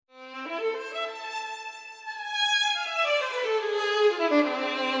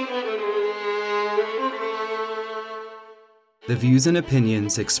The views and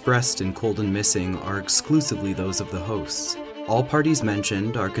opinions expressed in Cold and Missing are exclusively those of the hosts. All parties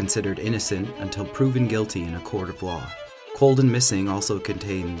mentioned are considered innocent until proven guilty in a court of law. Cold and Missing also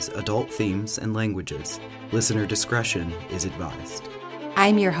contains adult themes and languages. Listener discretion is advised.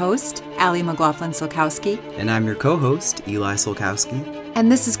 I'm your host, Allie McLaughlin-Solkowski. And I'm your co-host, Eli Solkowski.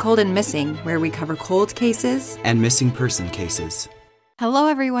 And this is Cold and Missing, where we cover cold cases and missing person cases. Hello,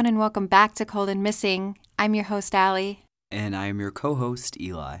 everyone, and welcome back to Cold and Missing. I'm your host, Allie. And I am your co-host,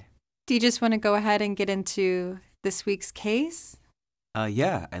 Eli. Do you just want to go ahead and get into this week's case?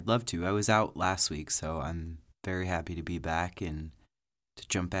 Yeah, I'd love to. I was out last week, so I'm very happy to be back and to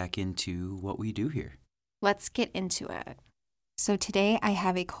jump back into what we do here. Let's get into it. So today I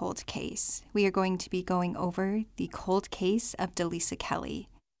have a cold case. We are going to be going over the cold case of Delisa Kelley.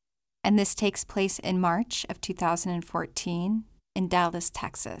 And this takes place in March of 2014 in Dallas,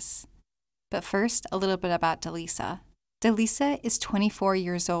 Texas. But first, a little bit about Delisa. Delisa is 24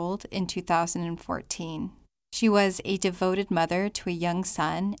 years old in 2014. She was a devoted mother to a young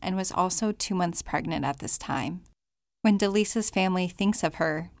son and was also 2 months pregnant at this time. When Delisa's family thinks of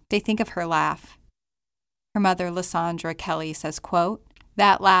her, they think of her laugh. Her mother, Lysandra Kelley, says, quote,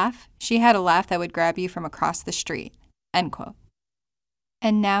 "That laugh, she had a laugh that would grab you from across the street," end quote.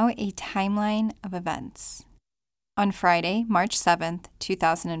 And now a timeline of events. On Friday, March 7th,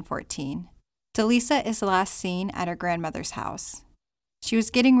 2014, Delisa is last seen at her grandmother's house. She was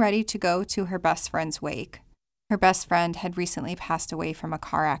getting ready to go to her best friend's wake. Her best friend had recently passed away from a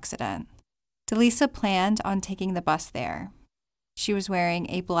car accident. Delisa planned on taking the bus there. She was wearing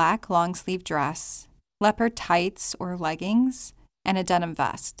a black long-sleeve dress, leopard tights or leggings, and a denim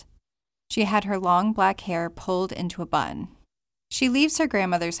vest. She had her long black hair pulled into a bun. She leaves her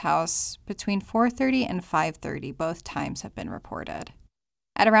grandmother's house between 4:30 and 5:30. Both times have been reported.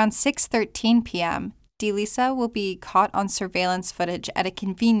 At around 6:13 p.m., Delisa will be caught on surveillance footage at a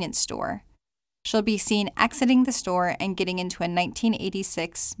convenience store. She'll be seen exiting the store and getting into a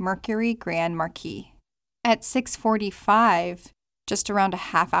 1986 Mercury Grand Marquis. At 6:45, just around a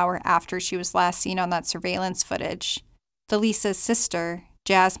half hour after she was last seen on that surveillance footage, Delisa's sister,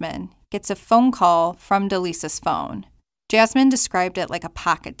 Jasmine, gets a phone call from Delisa's phone. Jasmine described it like a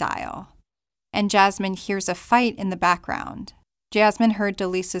pocket dial. And Jasmine hears a fight in the background. Jasmine heard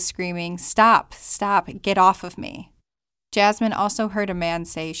Delisa screaming, "Stop, stop, get off of me." Jasmine also heard a man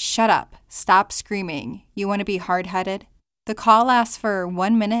say, "Shut up, stop screaming, you want to be hard-headed?" The call lasts for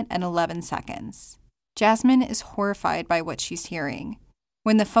 1 minute and 11 seconds. Jasmine is horrified by what she's hearing.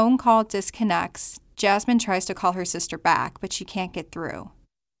 When the phone call disconnects, Jasmine tries to call her sister back, but she can't get through.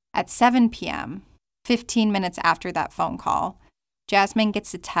 At 7 p.m., 15 minutes after that phone call, Jasmine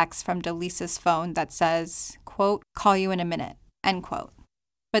gets a text from Delisa's phone that says, quote, "Call you in a minute," end quote.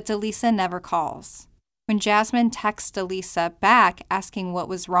 But Delisa never calls. When Jasmine texts Delisa back asking what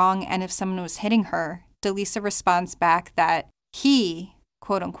was wrong and if someone was hitting her, Delisa responds back that he,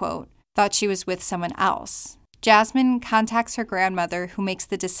 quote unquote, thought she was with someone else. Jasmine contacts her grandmother, who makes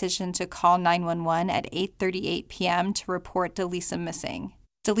the decision to call 911 at 8:38 p.m. to report Delisa missing.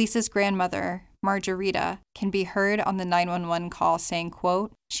 Delisa's grandmother, Margarita, can be heard on the 911 call saying,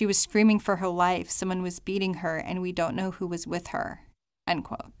 quote, "She was screaming for her life, someone was beating her, and we don't know who was with her," end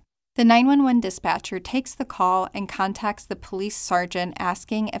quote. The 911 dispatcher takes the call and contacts the police sergeant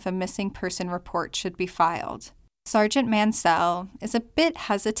asking if a missing person report should be filed. Sergeant Mansell is a bit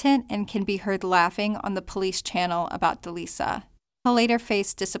hesitant and can be heard laughing on the police channel about Delisa. He'll later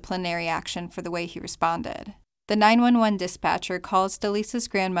face disciplinary action for the way he responded. The 911 dispatcher calls Delisa's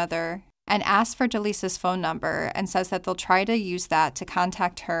grandmother and asks for Delisa's phone number and says that they'll try to use that to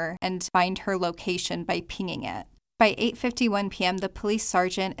contact her and find her location by pinging it. By 8:51 p.m., the police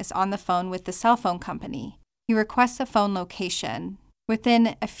sergeant is on the phone with the cell phone company. He requests a phone location.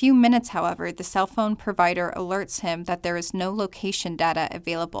 Within a few minutes, however, the cell phone provider alerts him that there is no location data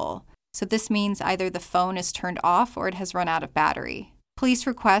available. So this means either the phone is turned off or it has run out of battery. Police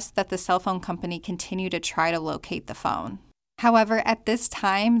request that the cell phone company continue to try to locate the phone. However, at this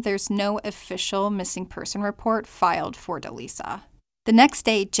time, there's no official missing person report filed for Delisa. The next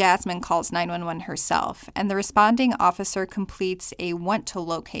day, Jasmine calls 911 herself, and the responding officer completes a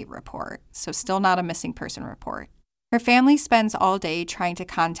want-to-locate report, so still not a missing person report. Her family spends all day trying to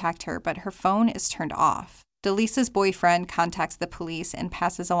contact her, but her phone is turned off. Delisa's boyfriend contacts the police and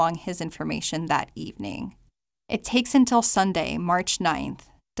passes along his information that evening. It takes until Sunday, March 9th.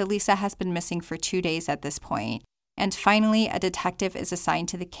 Delisa has been missing for 2 days at this point, and finally a detective is assigned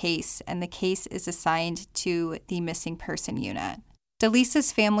to the case, and the case is assigned to the missing person unit.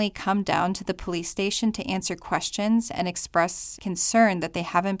 Delisa's family come down to the police station to answer questions and express concern that they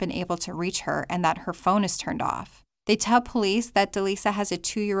haven't been able to reach her and that her phone is turned off. They tell police that Delisa has a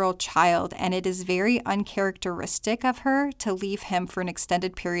 2-year-old child, and it is very uncharacteristic of her to leave him for an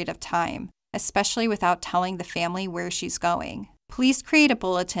extended period of time, especially without telling the family where she's going. Police create a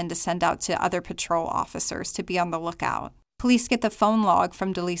bulletin to send out to other patrol officers to be on the lookout. Police get the phone log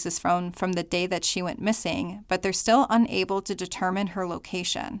from Delisa's phone from the day that she went missing, but they're still unable to determine her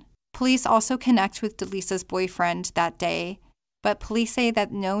location. Police also connect with Delisa's boyfriend that day, but police say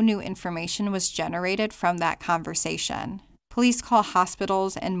that no new information was generated from that conversation. Police call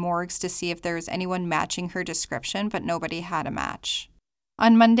hospitals and morgues to see if there was anyone matching her description, but nobody had a match.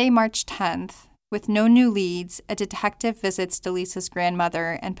 On Monday, March 10th, with no new leads, a detective visits Delisa's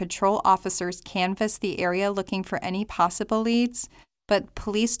grandmother and patrol officers canvass the area looking for any possible leads, but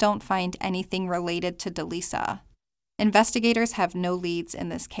police don't find anything related to Delisa. Investigators have no leads in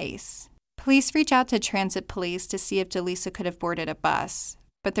this case. Police reach out to transit police to see if Delisa could have boarded a bus,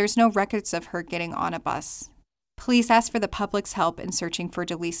 but there's no records of her getting on a bus. Police ask for the public's help in searching for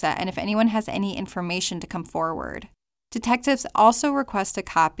Delisa and if anyone has any information to come forward. Detectives also request a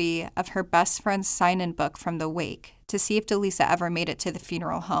copy of her best friend's sign-in book from the wake to see if Delisa ever made it to the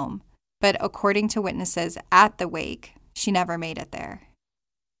funeral home, but according to witnesses at the wake, she never made it there.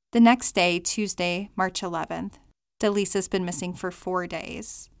 The next day, Tuesday, March 11th, Delisa's been missing for 4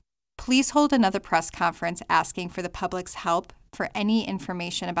 days. Police hold another press conference asking for the public's help for any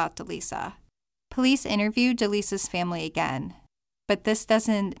information about Delisa. Police interview Delisa's family again, but this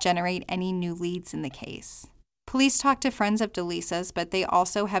doesn't generate any new leads in the case. Police talk to friends of Delisa's, but they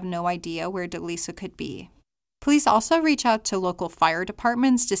also have no idea where Delisa could be. Police also reach out to local fire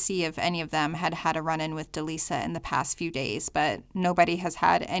departments to see if any of them had had a run-in with Delisa in the past few days, but nobody has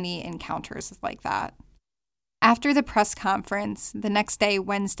had any encounters like that. After the press conference, the next day,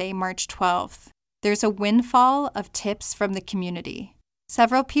 Wednesday, March 12th, there's a windfall of tips from the community.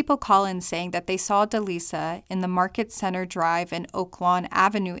 Several people call in saying that they saw Delisa in the Market Center Drive and Oak Lawn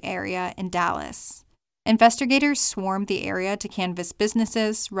Avenue area in Dallas. Investigators swarmed the area to canvass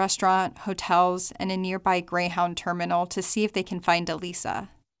businesses, restaurants, hotels, and a nearby Greyhound terminal to see if they can find Delisa.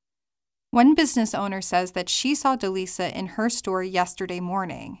 One business owner says that she saw Delisa in her store yesterday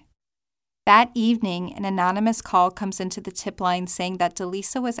morning. That evening, an anonymous call comes into the tip line saying that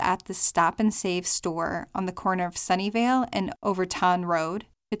Delisa was at the Stop and Save store on the corner of Sunnyvale and Overton Road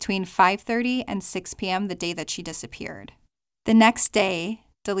between 5:30 and 6 p.m. the day that she disappeared. The next day,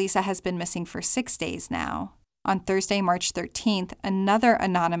 Delisa has been missing for 6 days now. On Thursday, March 13th, another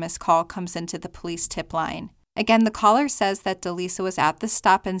anonymous call comes into the police tip line. Again, the caller says that Delisa was at the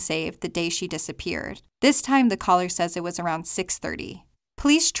Stop and Save the day she disappeared. This time, the caller says it was around 6:30.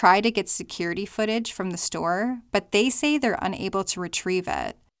 Police try to get security footage from the store, but they say they're unable to retrieve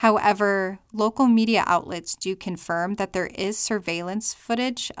it. However, local media outlets do confirm that there is surveillance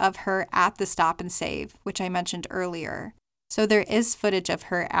footage of her at the Stop and Save, which I mentioned earlier. So there is footage of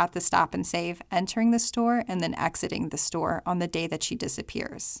her at the Stop and Save entering the store and then exiting the store on the day that she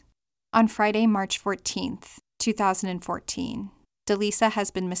disappears. On Friday, March 14th, 2014, Delisa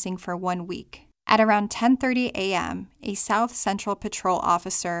has been missing for 1 week. At around 10:30 a.m., a South Central Patrol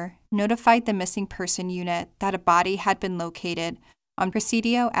officer notified the missing person unit that a body had been located on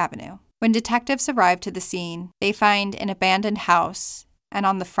Presidio Avenue. When detectives arrive to the scene, they find an abandoned house, and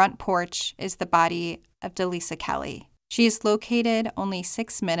on the front porch is the body of Delisa Kelley. She is located only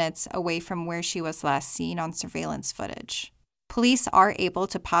 6 minutes away from where she was last seen on surveillance footage. Police are able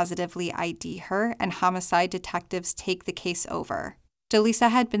to positively ID her, and homicide detectives take the case over. Delisa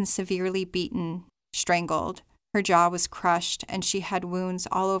had been severely beaten, strangled. Her jaw was crushed, and she had wounds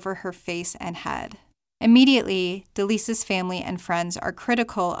all over her face and head. Immediately, Delisa's family and friends are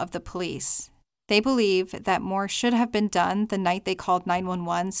critical of the police. They believe that more should have been done the night they called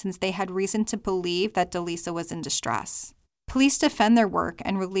 911 since they had reason to believe that Delisa was in distress. Police defend their work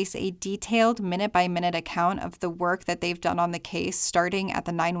and release a detailed minute-by-minute account of the work that they've done on the case starting at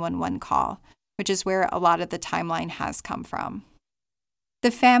the 911 call, which is where a lot of the timeline has come from.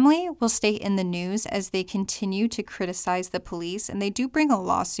 The family will stay in the news as they continue to criticize the police, and they do bring a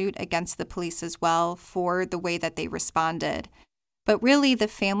lawsuit against the police as well for the way that they responded. But really, the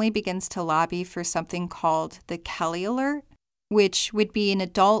family begins to lobby for something called the Kelley Alert, which would be an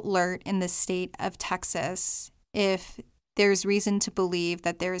adult alert in the state of Texas if there's reason to believe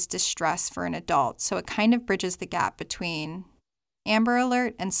that there is distress for an adult. So it kind of bridges the gap between Amber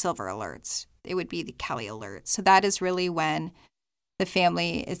Alert and Silver Alerts. It would be the Kelley Alert. So that is really when the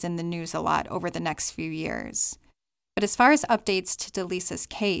family is in the news a lot over the next few years. But as far as updates to Delisa's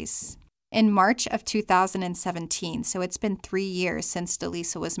case, in March of 2017, so it's been 3 years since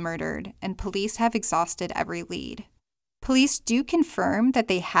Delisa was murdered, and police have exhausted every lead. Police do confirm that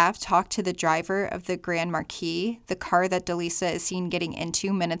they have talked to the driver of the Grand Marquis, the car that Delisa is seen getting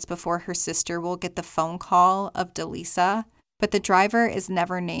into minutes before her sister will get the phone call of Delisa, but the driver is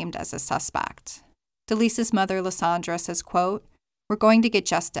never named as a suspect. Delisa's mother, Lysandra, says, quote, "We're going to get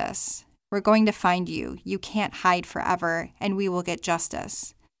justice. We're going to find you. You can't hide forever, and we will get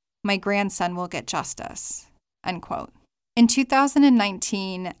justice. My grandson will get justice," end quote. In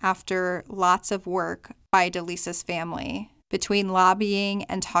 2019, after lots of work by Delisa's family, between lobbying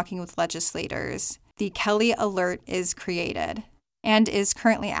and talking with legislators, the Kelley Alert is created and is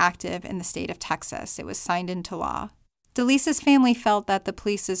currently active in the state of Texas. It was signed into law. Delisa's family felt that the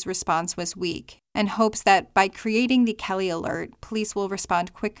police's response was weak and hopes that by creating the Kelley Alert, police will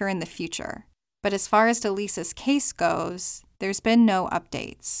respond quicker in the future. But as far as Delisa's case goes, there's been no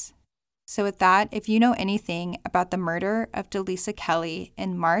updates. So with that, if you know anything about the murder of Delisa Kelley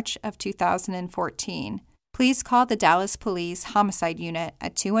in March of 2014, please call the Dallas Police Homicide Unit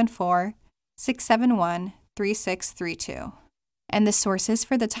at 214-671-3632. And the sources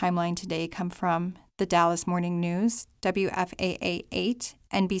for the timeline today come from the Dallas Morning News, WFAA 8,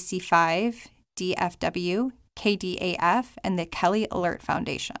 NBC 5, DFW, KDAF, and the Kelley Alert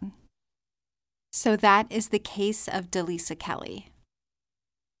Foundation. So that is the case of Delisa Kelley.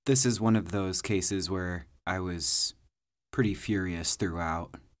 This is one of those cases where I was pretty furious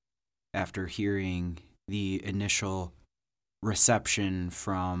throughout after hearing the initial reception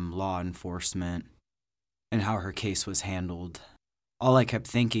from law enforcement and how her case was handled. All I kept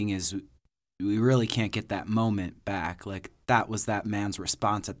thinking is we really can't get that moment back. Like, that was that man's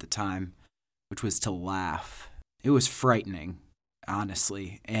response at the time, which was to laugh. It was frightening,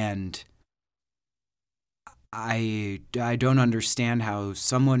 honestly, and I don't understand how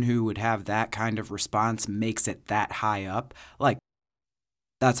someone who would have that kind of response makes it that high up. Like,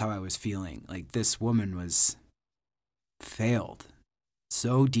 that's how I was feeling. Like, this woman was failed.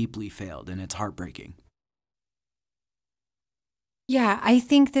 So deeply failed, and it's heartbreaking. Yeah, I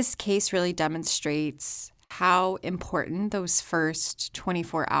think this case really demonstrates how important those first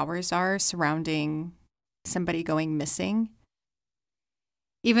 24 hours are surrounding somebody going missing.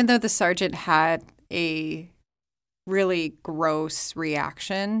 Even though the sergeant had a really gross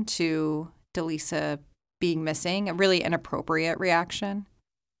reaction to Delisa being missing, a really inappropriate reaction,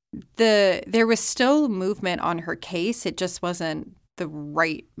 there was still movement on her case. It just wasn't the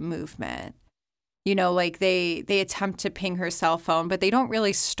right movement. You know, like they attempt to ping her cell phone, but they don't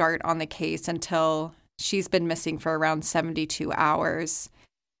really start on the case until she's been missing for around 72 hours.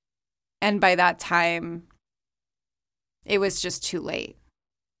 And by that time, it was just too late.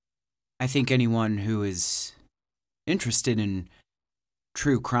 I think anyone who is interested in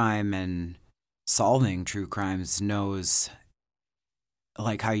true crime and solving true crimes knows,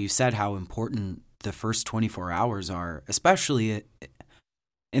 like how you said, how important the first 24 hours are, especially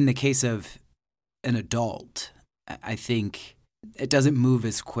in the case of an adult. I think it doesn't move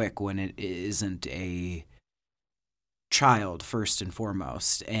as quick when it isn't a child, first and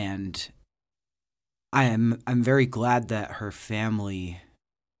foremost. And I'm very glad that her family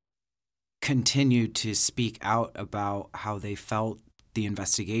continued to speak out about how they felt the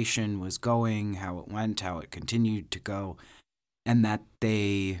investigation was going, how it went, how it continued to go, and that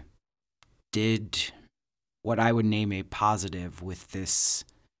they did what I would name a positive with this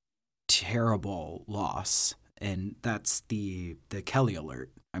terrible loss, and that's the Kelley Alert.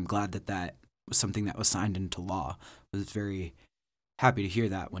 I'm glad that was something that was signed into law. I was very happy to hear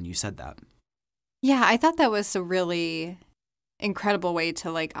that when you said that. Yeah, I thought that was a really incredible way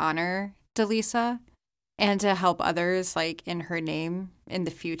to honor Delisa and to help others in her name in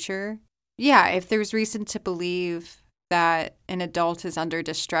the future. Yeah, if there's reason to believe that an adult is under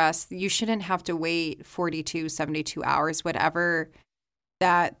distress, you shouldn't have to wait 42, 72 hours, whatever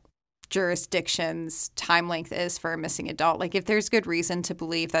that jurisdiction's time length is for a missing adult. If there's good reason to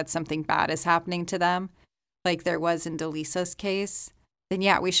believe that something bad is happening to them, like there was in Delisa's case, then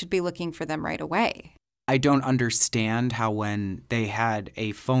yeah, we should be looking for them right away. I don't understand how when they had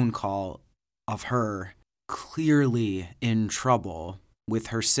a phone call of her clearly in trouble with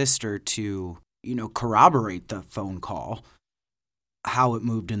her sister to, corroborate the phone call, how it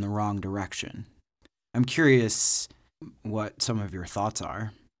moved in the wrong direction. I'm curious what some of your thoughts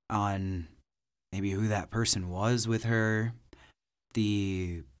are on maybe who that person was with her,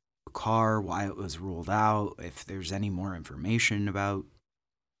 the car, why it was ruled out, if there's any more information about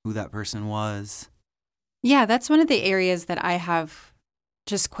who that person was. Yeah, that's one of the areas that I have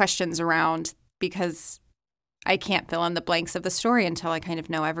just questions around because I can't fill in the blanks of the story until I kind of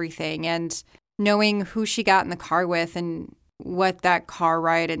know everything. And knowing who she got in the car with and what that car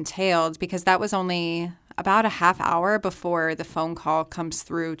ride entailed, because that was only about a half hour before the phone call comes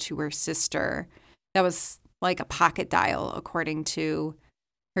through to her sister. That was like a pocket dial, according to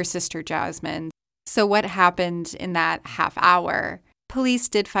her sister Jasmine. So what happened in that half hour? Police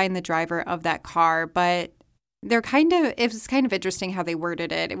did find the driver of that car, but it was kind of interesting how they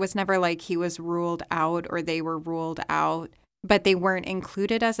worded it. It was never like he was ruled out or they were ruled out, but they weren't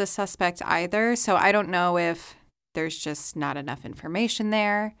included as a suspect either. So I don't know if there's just not enough information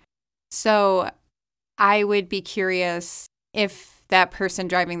there. So I would be curious if that person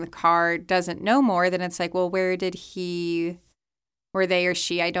driving the car doesn't know more, then it's like, well, where did he or they or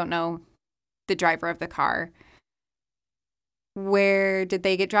she, I don't know, the driver of the car, where did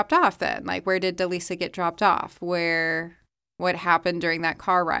they get dropped off then? Like, where did Delisa get dropped off? What happened during that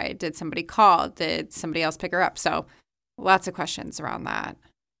car ride? Did somebody call? Did somebody else pick her up? So lots of questions around that.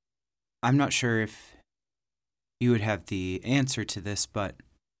 I'm not sure if you would have the answer to this, but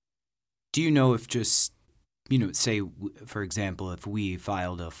do you know if just, say, for example, if we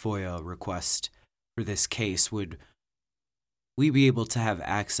filed a FOIA request for this case, would we be able to have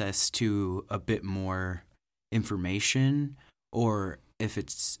access to a bit more information? Or if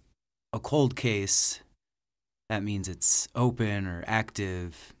it's a cold case, that means it's open or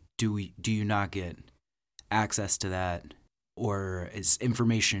active. Do you not get access to that? Or is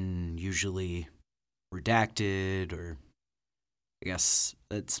information usually redacted? Or I guess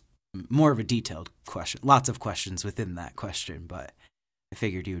it's more of a detailed question. Lots of questions within that question, but I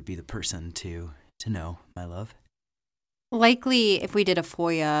figured you would be the person to know, my love. Likely, if we did a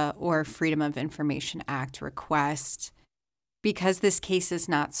FOIA or Freedom of Information Act request, because this case is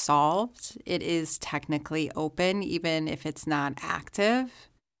not solved, it is technically open, even if it's not active.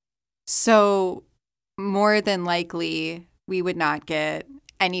 So more than likely, we would not get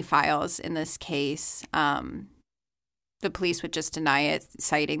any files in this case. The police would just deny it,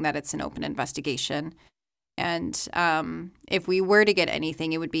 citing that it's an open investigation. And if we were to get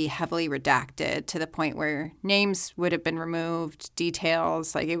anything, it would be heavily redacted to the point where names would have been removed,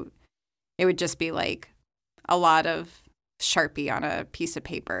 details. Like it would just be like a lot of Sharpie on a piece of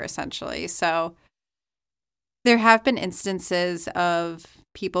paper, essentially. So there have been instances of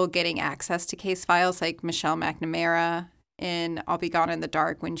people getting access to case files, like Michelle McNamara in I'll Be Gone in the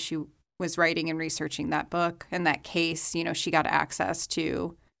Dark, when she was writing and researching that book and that case. She got access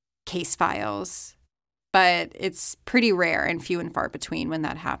to case files. But it's pretty rare and few and far between when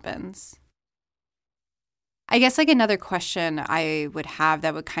that happens. I guess like another question I would have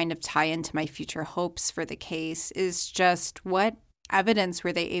that would kind of tie into my future hopes for the case is just what evidence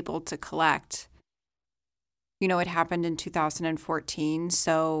were they able to collect? It happened in 2014,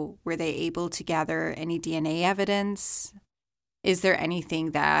 so were they able to gather any DNA evidence? Is there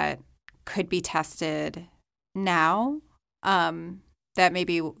anything that could be tested now that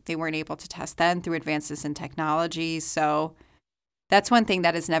maybe they weren't able to test then through advances in technology? So that's one thing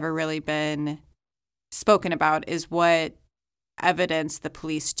that has never really been spoken about, is what evidence the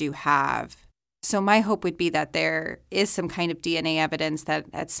police do have. So my hope would be that there is some kind of DNA evidence that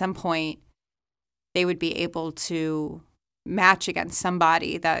at some point they would be able to match against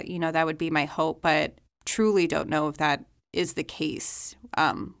somebody. That would be my hope, but truly don't know if that is the case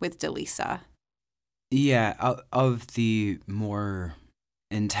with Delisa. Yeah, of the more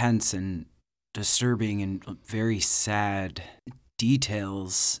intense and disturbing and very sad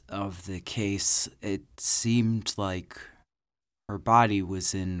details of the case, it seemed like her body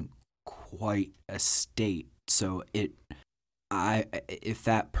was in quite a state. So if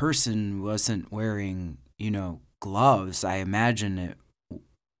that person wasn't wearing, gloves, I imagine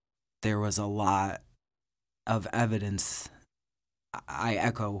there was a lot of evidence. I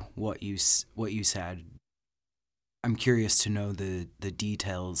echo what you said. I'm curious to know the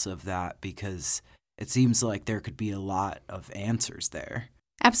details of that, because it seems like there could be a lot of answers there.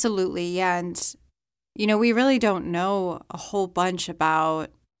 Absolutely, yeah. And, we really don't know a whole bunch about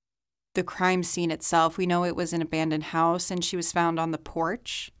the crime scene itself. We know it was an abandoned house and she was found on the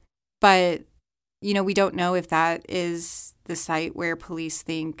porch. But, we don't know if that is the site where police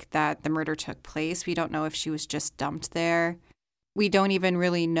think that the murder took place. We don't know if she was just dumped there. We don't even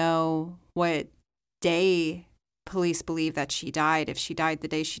really know what day police believe that she died, if she died the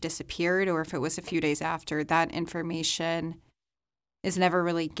day she disappeared or if it was a few days after. That information is never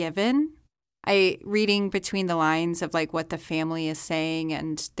really given. Reading between the lines of like what the family is saying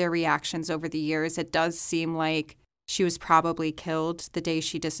and their reactions over the years, it does seem like she was probably killed the day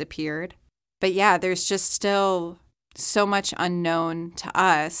she disappeared. But yeah, there's just still so much unknown to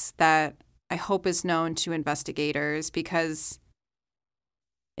us that I hope is known to investigators, because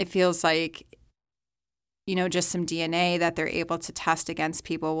it feels like, just some DNA that they're able to test against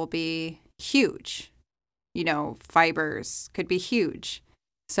people will be huge. fibers could be huge.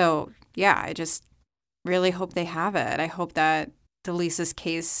 So, yeah, I just really hope they have it. I hope that Delisa's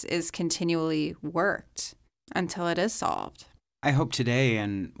case is continually worked until it is solved. I hope today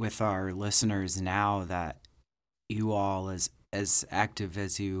and with our listeners now that you all, as active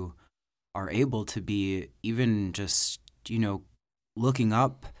as you are able to be, even just, looking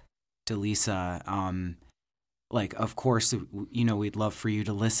up Delisa, of course, we'd love for you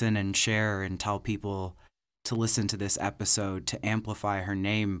to listen and share and tell people to listen to this episode to amplify her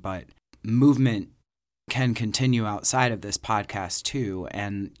name, but movement can continue outside of this podcast too.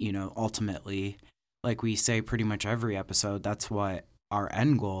 And, ultimately, like we say pretty much every episode, that's what our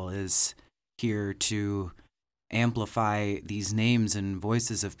end goal is here, to amplify these names and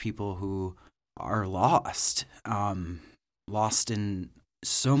voices of people who are lost in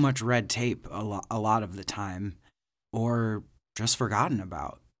so much red tape a lot of the time, or just forgotten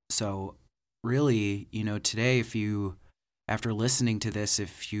about. So really, today, if you, after listening to this,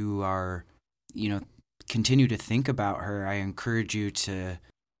 if you are, continue to think about her, I encourage you to,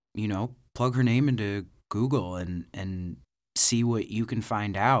 plug her name into Google and see what you can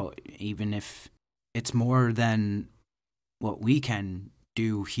find out, even if it's more than what we can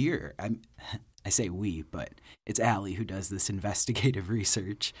do here. I say we, but it's Allie who does this investigative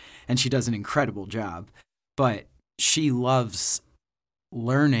research, and she does an incredible job. But she loves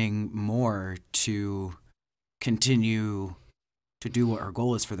learning more to continue to do what her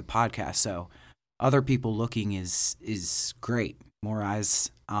goal is for the podcast. So other people looking is great. More eyes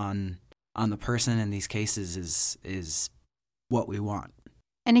on the person in these cases is what we want.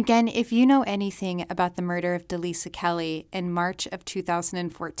 And again, if you know anything about the murder of Delisa Kelley in March of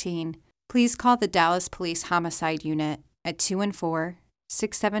 2014, please call the Dallas Police Homicide Unit at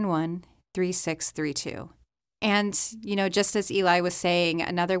 214-671-3632. And, just as Eli was saying,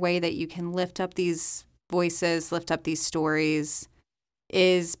 another way that you can lift up these voices, lift up these stories,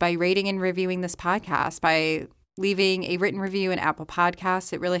 is by rating and reviewing this podcast, by leaving a written review in Apple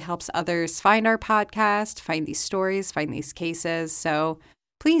Podcasts. It really helps others find our podcast, find these stories, find these cases. So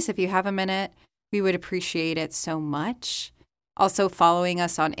please, if you have a minute, we would appreciate it so much. Also following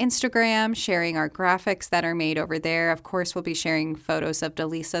us on Instagram, sharing our graphics that are made over there. Of course, we'll be sharing photos of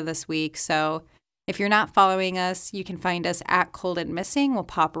Delisa this week. So if you're not following us, you can find us at Cold and Missing. We'll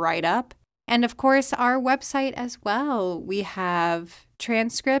pop right up. And of course, our website as well. We have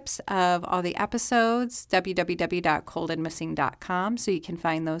transcripts of all the episodes, www.coldandmissing.com. So you can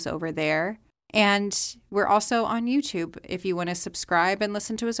find those over there. And we're also on YouTube. If you want to subscribe and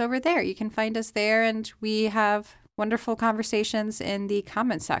listen to us over there, you can find us there. And we have wonderful conversations in the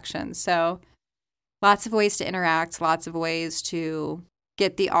comment section. So lots of ways to interact, lots of ways to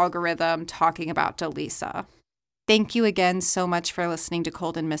get the algorithm talking about Delisa. Thank you again so much for listening to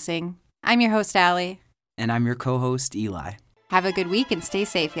Cold and Missing. I'm your host, Allie. And I'm your co-host, Eli. Have a good week and stay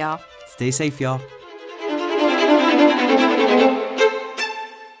safe, y'all. Stay safe, y'all.